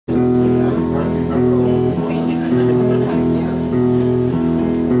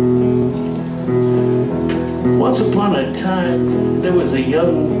upon a time, there was a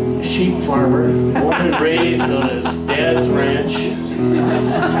young sheep farmer, born and raised on his dad's ranch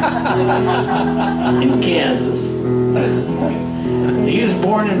in Kansas. He was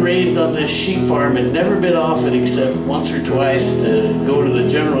born and raised on this sheep farm and never been off it except once or twice to go to the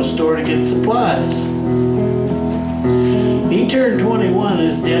general store to get supplies. He turned 21,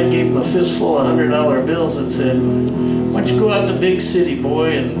 his dad gave him a fistful of $100 bills and said, "Why don't you go out to the big city, boy,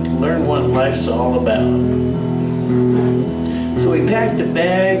 and learn what life's all about?" So he packed a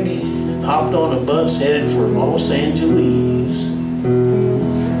bag and hopped on a bus headed for Los Angeles.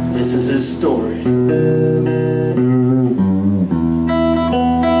 This is his story.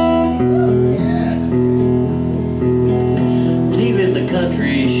 Leaving the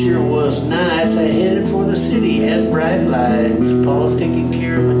country sure was nice. I headed for the city, had bright lights. Paul's taking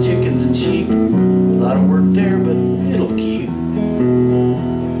care of my chickens and sheep. A lot of work there, but it'll keep.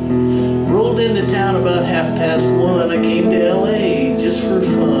 Rolled into town about 1:30. I came to LA just for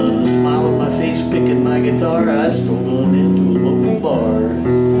fun. A smile on my face, picking my guitar. I strolled on into a local bar,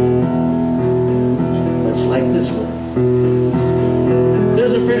 much like this one.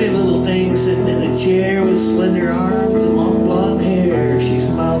 There's a pretty little thing sitting in a chair with slender arms and long blonde hair. She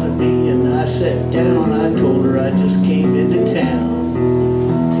smiled at me and I sat down. I told her I just came into town.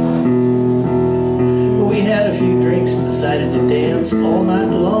 We had a few drinks and decided to dance all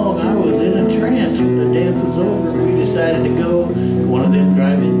night long. I was in a trance. When the dance was over, we decided to go to one of them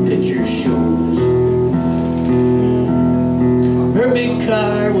drive-in picture shows. Her big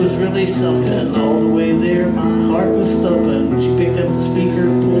car was really something. All the way there, my heart was thumping. She picked up the speaker,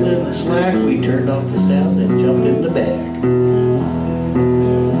 pulled in the slack. We turned off the sound and jumped in the back.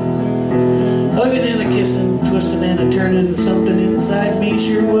 Hugging and a kissing, twisting and a turning, something inside me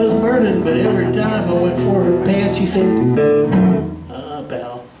sure was burning. But every time I went for her pants, she said,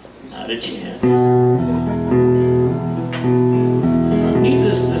 pal, not a chance.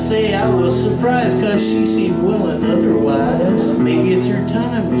 Needless to say, I was surprised, cause she seemed willing otherwise. Maybe it's her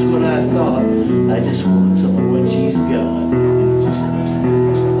time, was what I thought. I just wanted some of what she's got.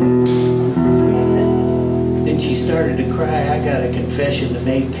 Then she started to cry. I got a confession to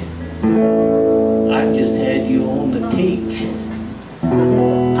make. I've just had you on the take.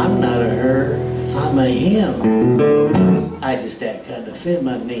 I'm not a her, I'm a him. I just act kind of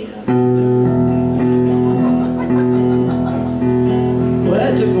feminine. Well,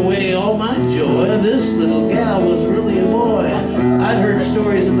 that took away all my joy. This little gal was really a boy. I'd heard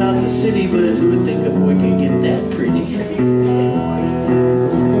stories about the city, but who would think a boy could get that pretty?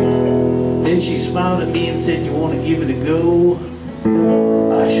 Then she smiled at me and said, "You want to give it a go?"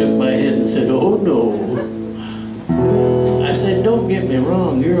 I shook my head and said, "Oh no." I said, "Don't get me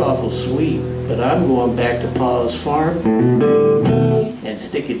wrong, you're awful sweet, but I'm going back to Pa's farm and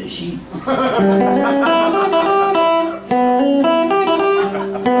sticking to sheep."